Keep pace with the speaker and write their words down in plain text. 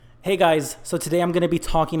Hey guys, so today I'm going to be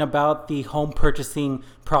talking about the home purchasing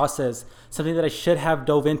process, something that I should have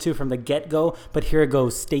dove into from the get-go, but here it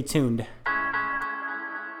goes. Stay tuned.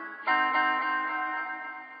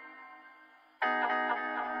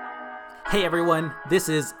 Hey everyone, this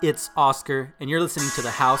is It's Oscar, and you're listening to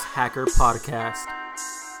the House Hacker Podcast.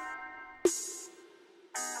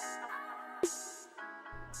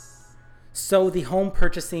 So the home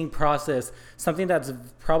purchasing process, something that's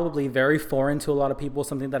probably very foreign to a lot of people,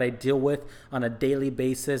 something that I deal with on a daily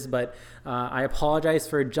basis, but I apologize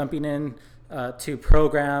for jumping in to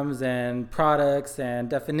programs and products and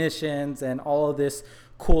definitions and all of this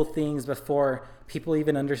cool things before people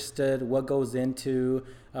even understood what goes into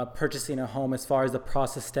purchasing a home as far as the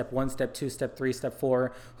process, step 1, step 2, step 3, step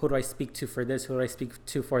 4. Who do I speak to for this? Who do I speak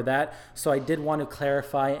to for that? So I did want to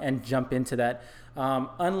clarify and jump into that.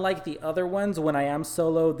 Unlike the other ones, when I am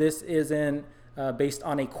solo, this isn't based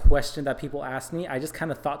on a question that people ask me. I just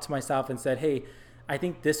kind of thought to myself and said, hey, I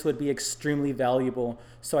think this would be extremely valuable.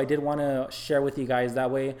 So I did want to share with you guys.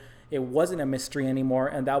 That way it wasn't a mystery anymore.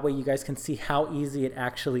 And that way you guys can see how easy it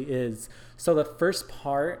actually is. So the first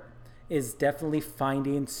part is definitely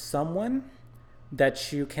finding someone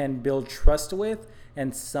that you can build trust with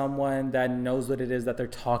and someone that knows what it is that they're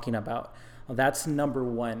talking about. Well, that's number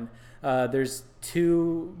one. There's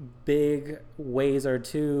two big ways or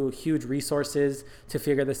two huge resources to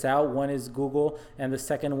figure this out. One is Google, and the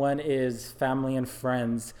second one is family and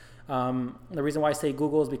friends. The reason why I say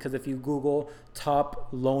Google is because if you Google top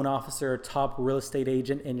loan officer or top real estate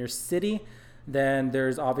agent in your city, then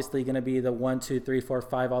there's obviously going to be the 1, 2, 3, 4,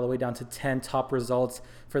 5, all the way down to 10 top results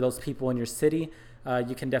for those people in your city.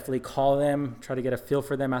 You can definitely call them, try to get a feel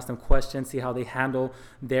for them, ask them questions, see how they handle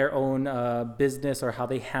their own business or how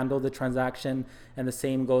they handle the transaction. And the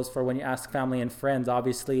same goes for when you ask family and friends.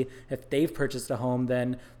 Obviously, if they've purchased a home,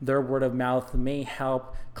 then their word of mouth may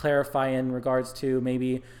help clarify in regards to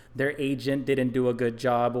maybe their agent didn't do a good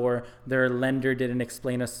job or their lender didn't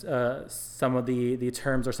explain us some of the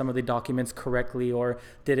terms or some of the documents correctly, or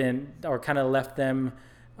kind of left them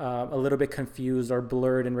a little bit confused or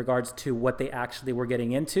blurred in regards to what they actually were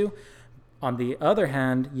getting into. On the other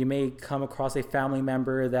hand, you may come across a family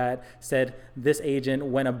member that said this agent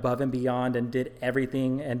went above and beyond and did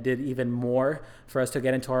everything and did even more for us to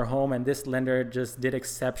get into our home, and this lender just did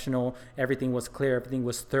exceptional. Everything was clear, everything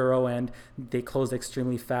was thorough, and they closed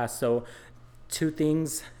extremely fast. So two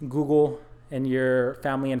things: Google and your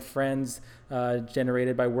family and friends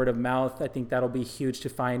generated by word of mouth. I think that'll be huge to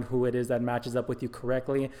find who it is that matches up with you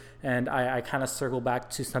correctly. And I kind of circle back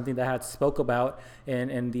to something that I had spoke about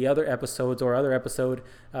in the other episodes or other episode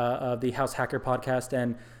of the House Hacker Podcast.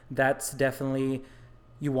 And that's definitely,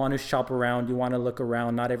 you want to shop around, you want to look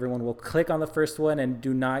around. Not everyone will click on the first one, and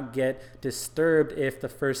do not get disturbed if the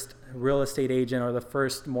first real estate agent or the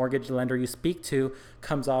first mortgage lender you speak to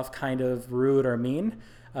comes off kind of rude or mean.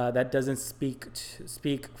 That doesn't speak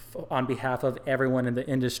on behalf of everyone in the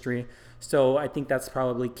industry. So I think that's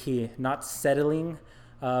probably key. Not settling,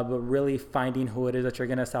 but really finding who it is that you're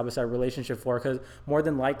going to establish that relationship for. Because more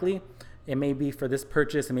than likely, it may be for this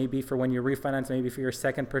purchase, it may be for when you refinance, maybe for your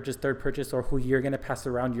second purchase, third purchase, or who you're going to pass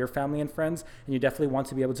around your family and friends. And you definitely want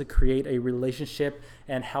to be able to create a relationship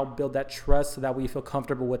and help build that trust so that way you feel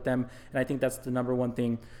comfortable with them. And I think that's the number one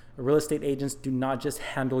thing. Real estate agents do not just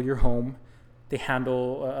handle your home. They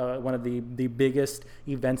handle one of the biggest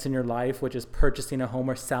events in your life, which is purchasing a home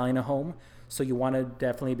or selling a home. So you want to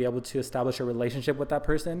definitely be able to establish a relationship with that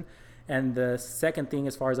person. And the second thing,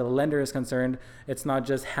 as far as a lender is concerned, it's not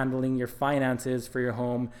just handling your finances for your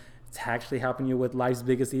home. It's actually helping you with life's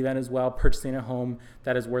biggest event as well, purchasing a home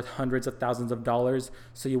that is worth hundreds of thousands of dollars.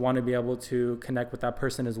 So you want to be able to connect with that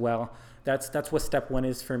person as well. That's what step 1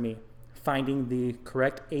 is for me, finding the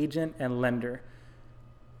correct agent and lender.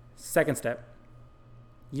 Second step,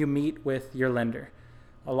 you meet with your lender.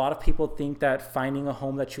 A lot of people think that finding a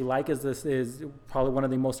home that you like is probably one of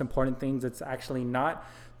the most important things. It's actually not.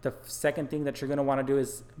 The second thing that you're going to want to do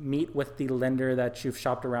is meet with the lender that you've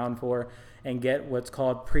shopped around for and get what's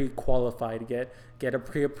called pre-qualified. Get a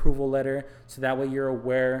pre-approval letter, so that way you're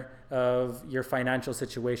aware of your financial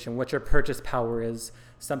situation, what your purchase power is.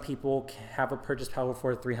 Some people have a purchase power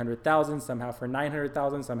for $300,000, some have for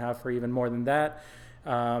 $900,000, some have for even more than that.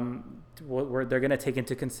 Where they're going to take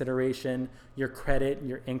into consideration your credit,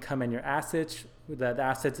 your income, and your assets. The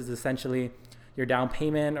assets is essentially your down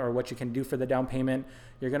payment or what you can do for the down payment.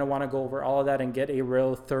 You're going to want to go over all of that and get a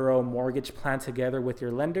real thorough mortgage plan together with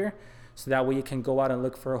your lender, so that way you can go out and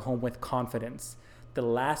look for a home with confidence. The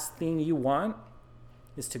last thing you want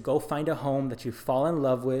is to go find a home that you fall in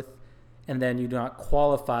love with and then you do not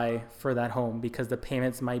qualify for that home because the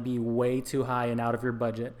payments might be way too high and out of your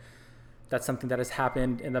budget. That's something that has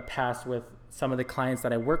happened in the past with some of the clients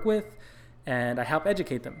that I work with, and I help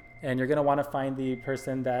educate them. And you're going to want to find the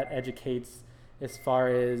person that educates as far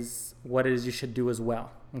as what it is you should do as well.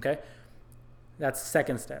 Okay? That's the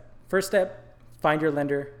second step. First step, find your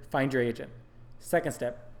lender, find your agent. Second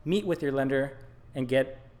step, meet with your lender and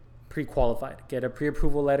get pre-qualified, get a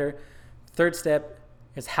pre-approval letter. Third step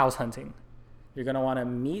is house hunting. You're going to want to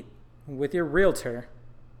meet with your realtor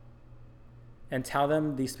and tell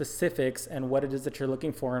them the specifics and what it is that you're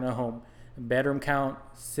looking for in a home. Bedroom count,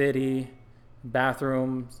 city,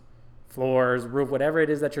 bathrooms, floors, roof, whatever it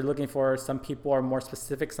is that you're looking for. Some people are more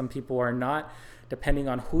specific, some people are not. Depending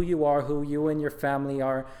on who you are, who you and your family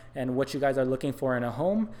are, and what you guys are looking for in a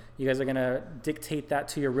home, you guys are going to dictate that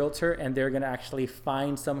to your realtor, and they're going to actually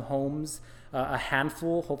find some homes, a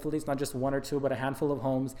handful, hopefully it's not just one or two, but a handful of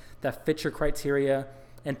homes that fit your criteria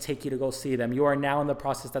and take you to go see them. You are now in the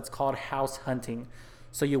process that's called house hunting.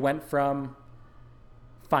 So you went from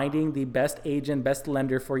finding the best agent, best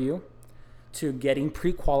lender for you, to getting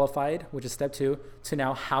pre-qualified, which is step 2, to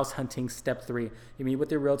now house hunting, step 3. You meet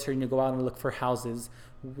with your realtor and you go out and look for houses.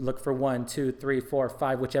 Look for 1, 2, 3, 4,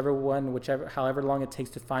 5, however long it takes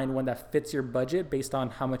to find one that fits your budget based on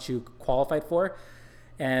how much you qualified for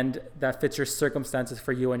and that fits your circumstances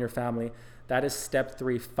for you and your family. That is step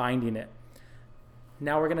 3, finding it.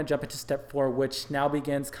 Now we're going to jump into step 4, which now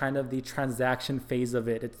begins kind of the transaction phase of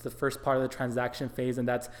it. It's the first part of the transaction phase, and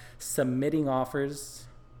that's submitting offers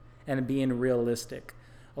and being realistic.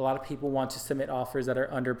 A lot of people want to submit offers that are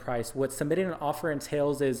underpriced. What submitting an offer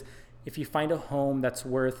entails is if you find a home that's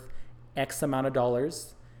worth X amount of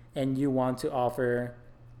dollars and you want to offer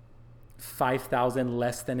 $5,000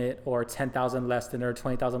 less than it, or $10,000 less than it, or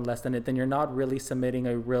 $20,000 less than it, then you're not really submitting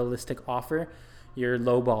a realistic offer. You're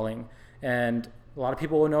lowballing. And a lot of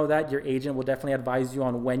people will know that. Your agent will definitely advise you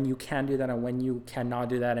on when you can do that and when you cannot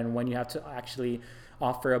do that, and when you have to actually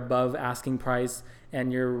offer above asking price.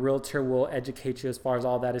 And your realtor will educate you as far as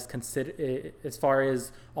all that is considered, as far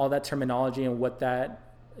as all that terminology and what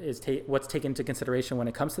that is, what's taken into consideration when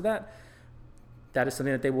it comes to that. That is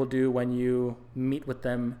something that they will do when you meet with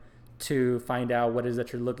them to find out what it is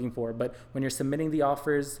that you're looking for. But when you're submitting the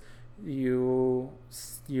offers, you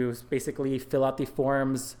basically fill out the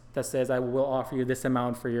forms that says, I will offer you this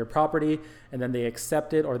amount for your property, and then they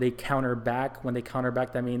accept it or they counter back. When they counter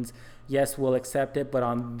back, that means, yes, we'll accept it, but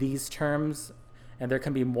on these terms. And there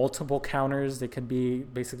can be multiple counters. It could be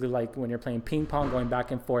basically like when you're playing ping pong, going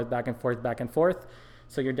back and forth, back and forth, back and forth.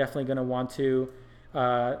 So you're definitely going to want to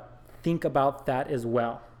think about that as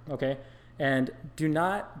well. Okay. And do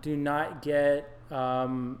not get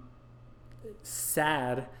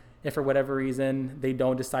sad if for whatever reason they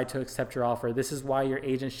don't decide to accept your offer. This is why your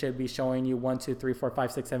agent should be showing you 1, 2, 3, 4,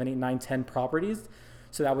 5, 6, 7, 8, 9, 10 properties.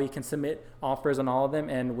 So that way you can submit offers on all of them,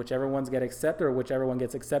 and whichever ones get accepted or whichever one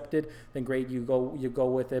gets accepted, then great, you go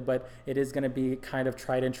with it. But it is going to be kind of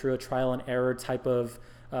tried and true, a trial and error type of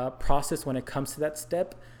process when it comes to that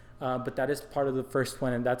step. But that is part of the first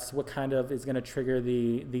one, and that's what kind of is going to trigger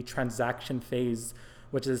the transaction phase,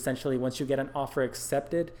 which is essentially once you get an offer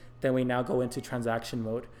accepted, then we now go into transaction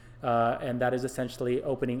mode, and that is essentially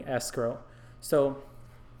opening escrow. So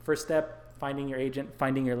first step, finding your agent,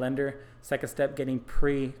 finding your lender. Second step, getting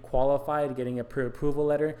pre-qualified, getting a pre-approval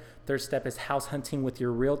letter. Third step is house hunting with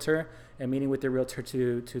your realtor and meeting with your realtor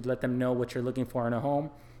to let them know what you're looking for in a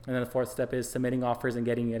home. And then the fourth step is submitting offers and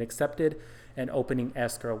getting it accepted and opening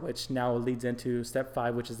escrow, which now leads into step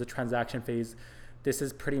 5, which is the transaction phase. This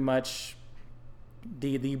is pretty much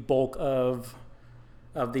the bulk of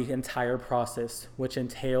the entire process, which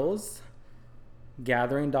entails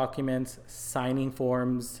gathering documents, signing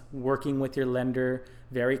forms, working with your lender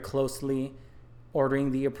very closely,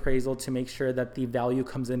 ordering the appraisal to make sure that the value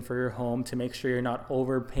comes in for your home, to make sure you're not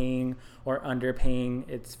overpaying or underpaying.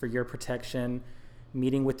 It's for your protection.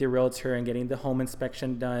 Meeting with your realtor and getting the home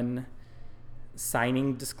inspection done,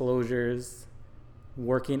 signing disclosures,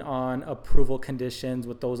 working on approval conditions.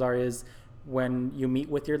 What those are is when you meet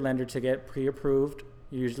with your lender to get pre-approved,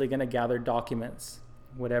 you're usually going to gather documents,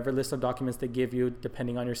 whatever list of documents they give you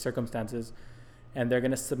depending on your circumstances, and they're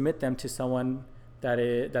going to submit them to someone that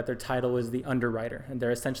their title is the underwriter, and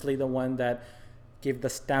they're essentially the one that give the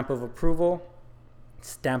stamp of approval,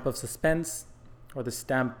 stamp of suspense, or the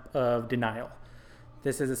stamp of denial.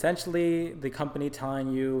 This is essentially the company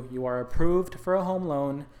telling you you are approved for a home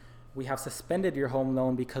loan. We have suspended your home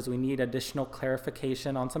loan because we need additional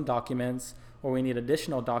clarification on some documents, or we need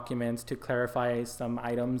additional documents to clarify some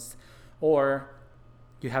items, or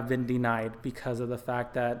you have been denied because of the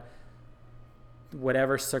fact that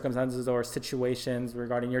whatever circumstances or situations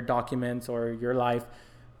regarding your documents or your life,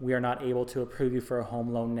 we are not able to approve you for a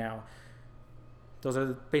home loan now. Those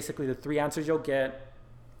are basically the 3 answers you'll get.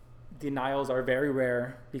 Denials are very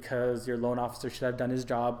rare because your loan officer should have done his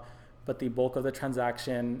job, but the bulk of the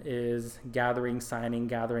transaction is gathering, signing,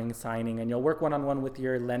 and you'll work one-on-one with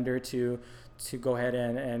your lender to go ahead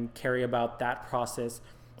and carry about that process.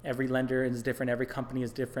 Every lender is different. Every company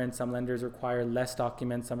is different. Some lenders require less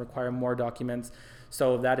documents. Some require more documents.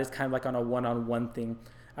 So that is kind of like on a one-on-one thing.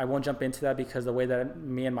 I won't jump into that because the way that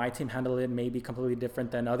me and my team handle it may be completely different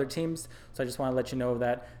than other teams. So I just want to let you know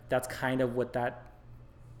that that's kind of what that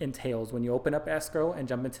entails. When you open up escrow and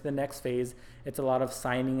jump into the next phase, it's a lot of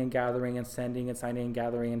signing and gathering and sending and signing and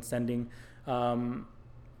gathering and sending.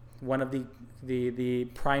 One of the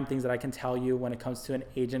prime things that I can tell you when it comes to an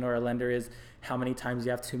agent or a lender is how many times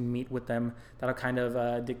you have to meet with them. That'll kind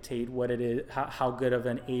of dictate what it is, how good of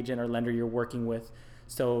an agent or lender you're working with.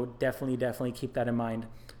 So definitely keep that in mind.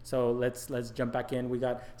 So let's jump back in. We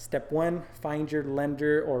got step 1, find your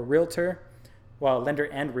lender or realtor. Well, lender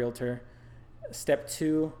and realtor. Step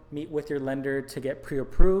 2, meet with your lender to get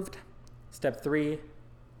pre-approved. Step 3,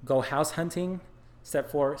 go house hunting. Step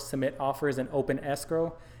 4, submit offers and open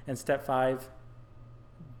escrow. And step 5,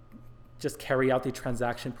 just carry out the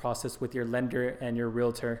transaction process with your lender and your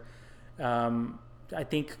realtor. I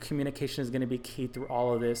think communication is going to be key through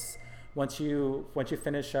all of this. Once you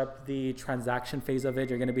finish up the transaction phase of it,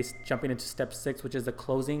 you're going to be jumping into step 6, which is the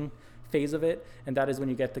closing phase of it, and that is when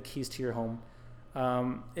you get the keys to your home.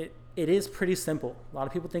 It is pretty simple. A lot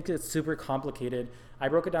of people think it's super complicated. I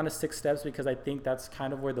broke it down to 6 steps because I think that's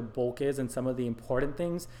kind of where the bulk is and some of the important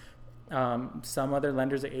things. Some other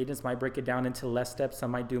lenders or agents might break it down into less steps.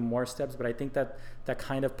 Some might do more steps, but I think that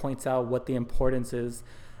kind of points out what the importance is.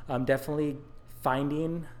 Definitely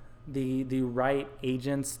finding the right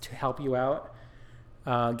agents to help you out,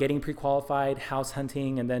 getting pre-qualified, house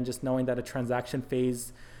hunting, and then just knowing that a transaction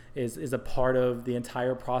phase is a part of the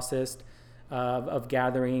entire process of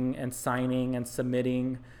gathering and signing and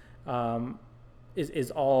submitting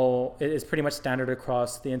is pretty much standard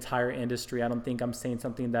across the entire industry. I don't think I'm saying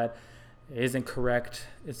something that isn't correct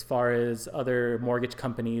as far as other mortgage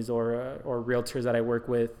companies or realtors that I work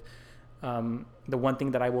with. The one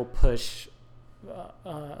thing that I will push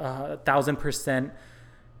 1,000%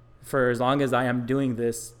 for as long as I am doing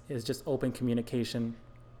this is just open communication.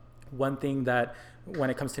 One thing that when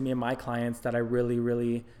it comes to me and my clients that I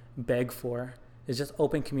really beg for is just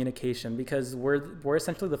open communication, because we're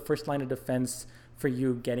essentially the first line of defense for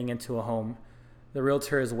you getting into a home. The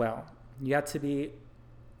realtor as well. You have to be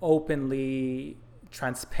openly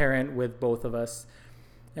transparent with both of us.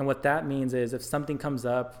 And what that means is if something comes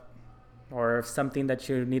up, or if something that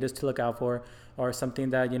you need us to look out for, or something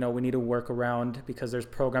that we need to work around because there's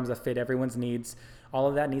programs that fit everyone's needs, all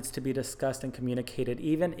of that needs to be discussed and communicated.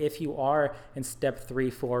 Even if you are in step 3,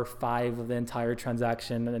 4, 5 of the entire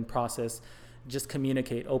transaction and process, just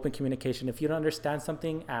communicate. Open communication. If you don't understand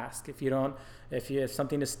something, ask. If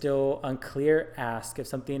something is still unclear, ask. If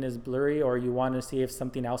something is blurry or you want to see if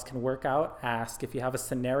something else can work out, ask. If you have a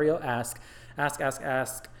scenario, ask. That's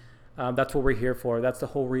what we're here for. That's the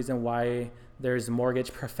whole reason why there's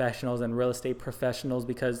mortgage professionals and real estate professionals,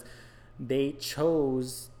 because they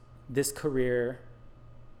chose this career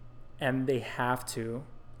and they have to.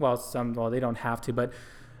 Well, they don't have to, but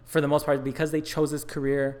for the most part, because they chose this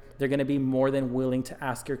career, they're going to be more than willing to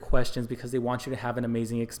ask your questions because they want you to have an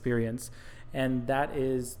amazing experience. And that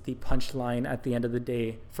is the punchline at the end of the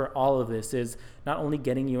day for all of this, is not only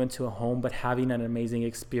getting you into a home, but having an amazing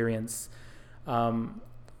experience.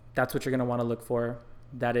 That's what you're going to want to look for.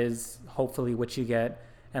 That is hopefully what you get.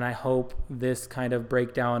 And I hope this kind of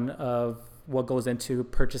breakdown of what goes into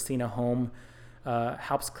purchasing a home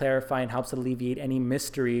helps clarify and helps alleviate any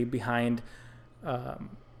mystery behind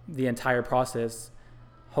the entire process.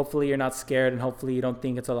 Hopefully you're not scared, and hopefully you don't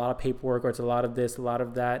think it's a lot of paperwork or it's a lot of this, a lot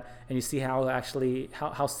of that, and you see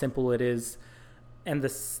how simple it is. And the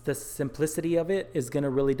simplicity of it is going to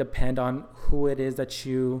really depend on who it is that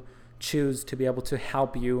you choose to be able to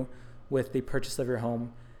help you with the purchase of your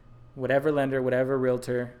home. Whatever lender, whatever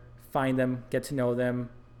realtor, find them, get to know them,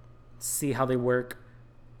 see how they work,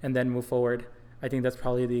 and then move forward. I think that's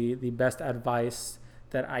probably the best advice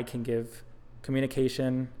that I can give.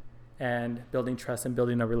 Communication and building trust and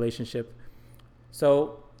building a relationship.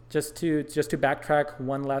 So just to backtrack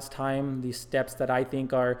one last time, the steps that I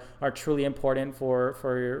think are truly important for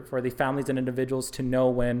the families and individuals to know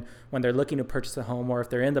when they're looking to purchase a home, or if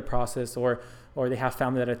they're in the process, or they have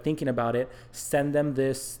family that are thinking about it. Send them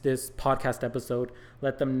this podcast episode.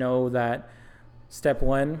 Let them know that step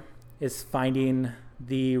 1 is finding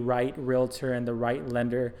the right realtor and the right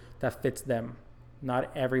lender that fits them.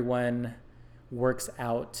 Not everyone works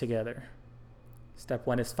out together. Step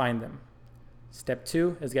 1 is find them. Step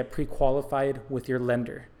 2 is get pre-qualified with your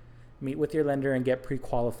lender. Meet with your lender and get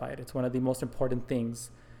pre-qualified. It's one of the most important things.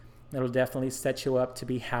 It'll definitely set you up to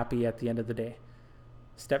be happy at the end of the day.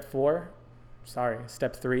 Step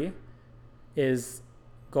 3 is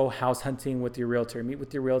go house hunting with your realtor. Meet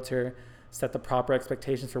with your realtor, set the proper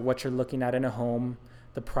expectations for what you're looking at in a home,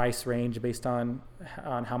 the price range based on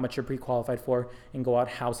how much you're pre-qualified for, and go out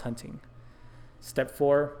house hunting. Step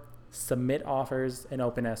 4, submit offers and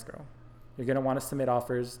open escrow. You're going to want to submit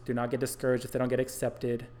offers. Do not get discouraged if they don't get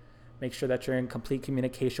accepted. Make sure that you're in complete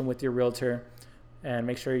communication with your realtor, and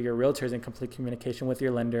make sure your realtor is in complete communication with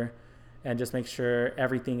your lender, and just make sure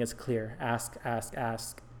everything is clear. Ask.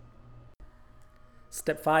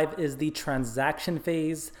 Step 5 is the transaction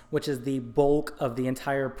phase, which is the bulk of the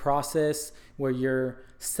entire process, where you're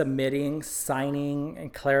submitting, signing,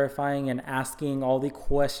 and clarifying and asking all the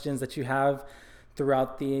questions that you have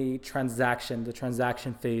throughout the transaction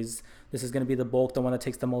phase. This is going to be the bulk, the one that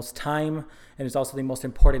takes the most time, and it's also the most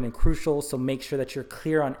important and crucial. So make sure that you're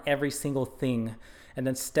clear on every single thing. And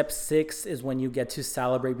then step 6 is when you get to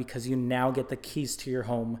celebrate, because you now get the keys to your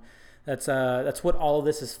home. That's what all of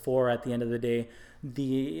this is for at the end of the day.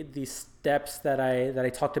 The steps that I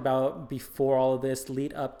talked about before all of this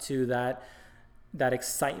lead up to that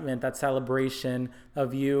excitement, that celebration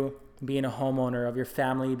of you being a homeowner, of your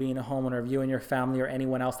family being a homeowner, of you and your family or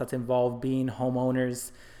anyone else that's involved being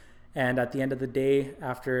homeowners. And at the end of the day,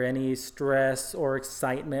 after any stress or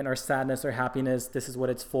excitement or sadness or happiness, this is what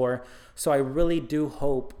it's for. So I really do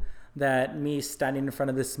hope that me standing in front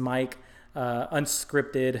of this mic,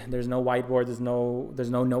 unscripted, there's no whiteboard, there's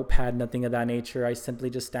no notepad, nothing of that nature. I simply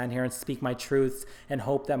just stand here and speak my truths and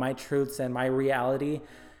hope that my truths and my reality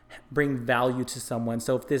bring value to someone.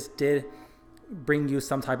 So if this did bring you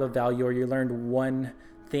some type of value, or you learned one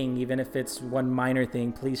thing, even if it's one minor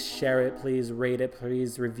thing, please share it, please rate it,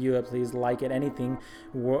 please review it, please like it, anything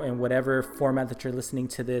in whatever format that you're listening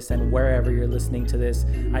to this and wherever you're listening to this.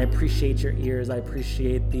 I appreciate your ears. I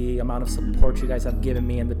appreciate the amount of support you guys have given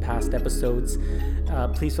me in the past episodes.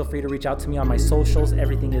 Please feel free to reach out to me on my socials.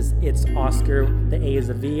 Everything is It's Oscar. The A is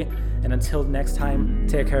a V. And until next time,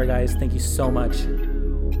 take care, guys. Thank you so much.